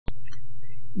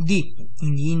Deep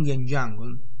in the Indian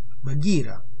jungle,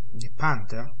 Bagheera the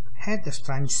panther heard a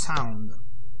strange sound.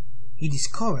 He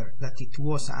discovered that it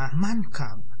was a man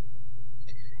cub.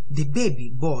 The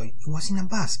baby boy was in a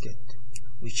basket,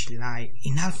 which lay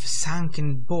in a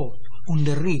half-sunken boat on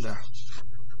the river.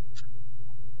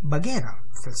 Bagheera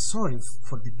felt sorry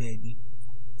for the baby.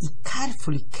 He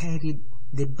carefully carried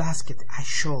the basket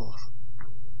ashore.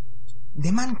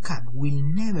 The man cub will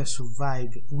never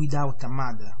survive without a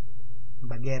mother,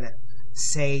 Bagheera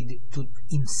said to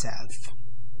himself.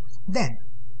 Then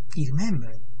he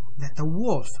remembered that a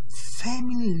wolf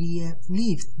family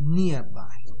lived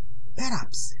nearby.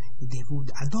 Perhaps they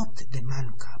would adopt the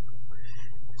man cub.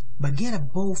 Bagheera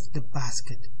brought the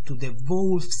basket to the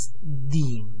wolf's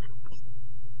den.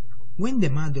 When the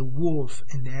mother wolf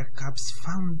and her cubs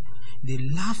found the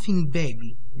laughing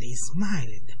baby, they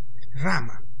smiled.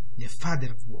 Rama, the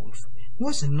father wolf,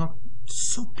 was not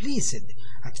so pleased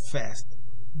at first,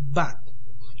 but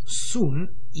soon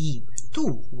he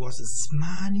too was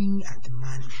smiling at the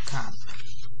man cub.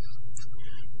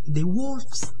 The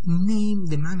wolves named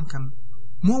the man cub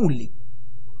Mowgli.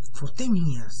 For 10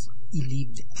 years he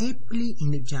lived happily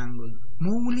in the jungle.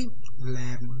 Mowgli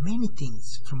learned many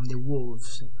things from the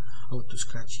wolves: how to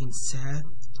scratch himself,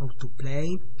 how to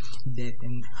play, that,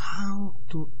 and how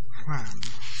to run.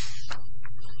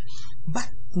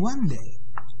 But one day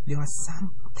there was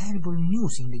some terrible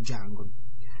news in the jungle.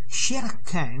 Shere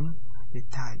Khan, the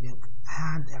tiger,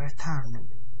 had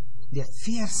returned. The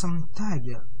fearsome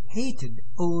tiger hated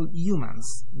all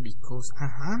humans because a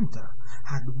hunter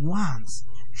had once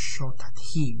shot at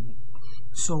him.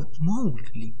 So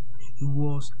Mowgli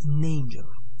was in danger.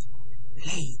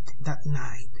 Late that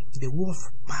night, the wolf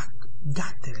pack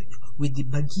gathered with the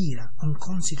Bagheera on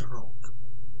Council Rock.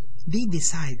 They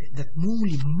decided that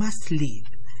Mowgli must leave.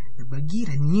 The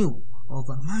Bagheera knew of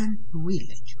a man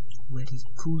village where he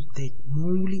could take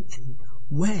Mowgli and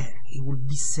where he would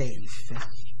be safe.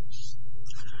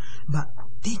 But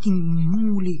taking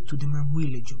Mowgli to the man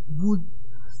village would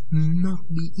not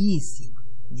be easy.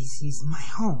 "This is my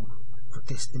home,"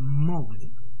 protested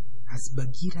Mowgli, as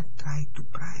Bagheera tried to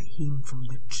pry him from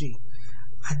the tree.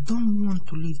 "I don't want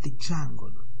to leave the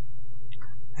jungle."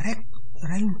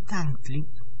 Reluctantly,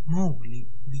 Mowgli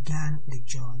began the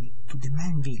journey to the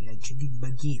man village with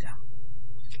Bagheera.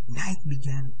 Night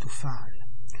began to fall.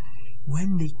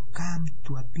 When they came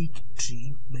to a big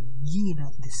tree,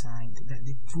 Bagheera decided that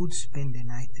they would spend the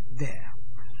night there.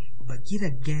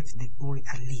 Bagheera gave the boy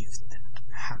a lift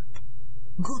up.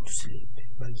 "Go to sleep,"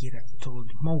 Bagheera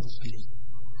told Mowgli,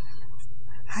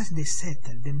 as they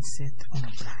settled themselves on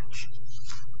a branch.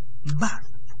 But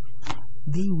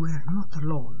they were not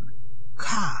alone.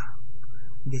 Kaa,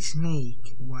 the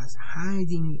snake, was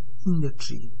hiding in the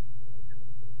tree.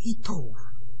 He thought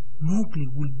Mowgli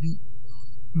would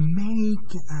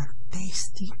make a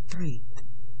tasty treat.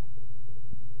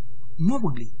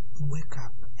 Mowgli woke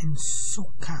up and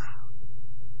saw Kaa.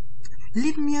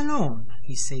 "Leave me alone,"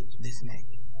 he said to the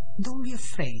snake. "Don't be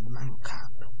afraid, man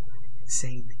cub,"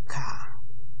 said Kaa.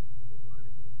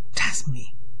 "Trust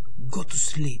me. Go to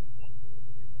sleep."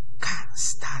 Kaa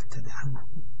started and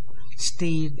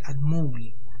stared at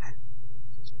Mowgli.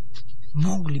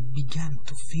 Mowgli began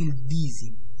to feel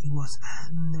dizzy. He was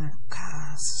under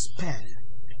Kaa's spell.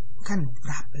 Kaa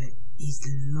wrapped his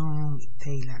long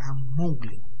tail around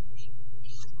Mowgli.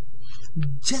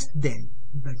 Just then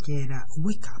Bagheera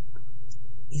woke up.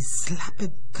 He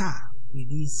slapped Kaa with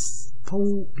his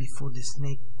paw before the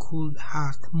snake could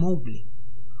hurt Mowgli.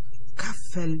 Kaa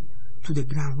fell to the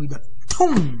ground with a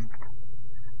thump.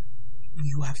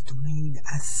 "You have made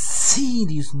a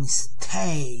serious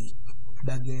mistake,"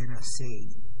 Bagheera said.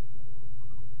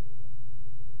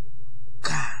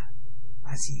 Kaa,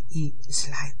 as he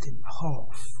slid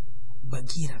off,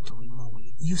 Bagheera told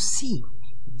Mowgli, "You see,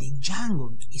 the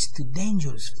jungle is too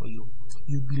dangerous for you.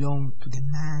 You belong to the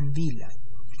man village.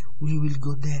 We will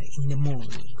go there in the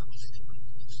morning."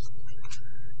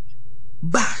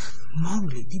 But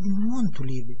Mowgli didn't want to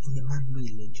live in the man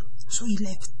village, so he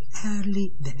left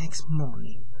early the next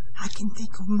morning. I can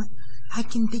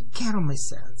take care of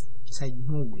myself," said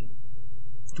Mowgli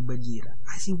to Bagheera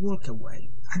as he walked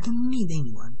away. "I don't need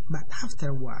anyone." But after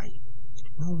a while,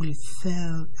 Mowgli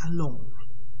felt alone.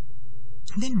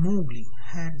 Then Mowgli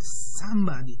heard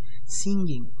somebody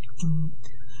singing.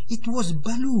 It was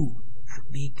Baloo, a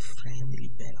big friendly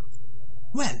bell.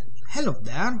 "Well, hello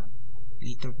there,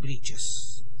 little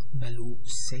breeches," Baloo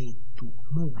said to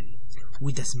Mowgli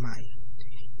with a smile.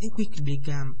 They quickly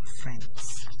became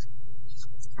friends.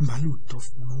 Baloo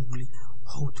taught Mowgli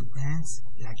how to dance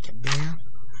like a bear,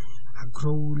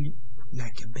 growl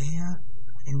like a bear,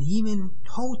 and even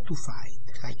how to fight.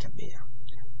 like a bear.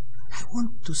 I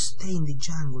want to stay in the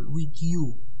jungle with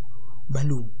you,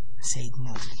 Baloo, said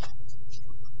Mowgli.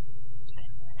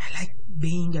 I like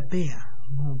being a bear,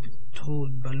 Mowgli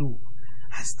told Baloo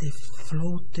as they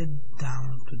floated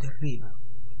down to the river.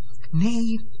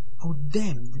 Neither of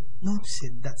them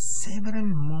noticed that several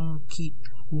monkeys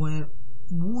were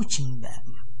watching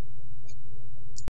them.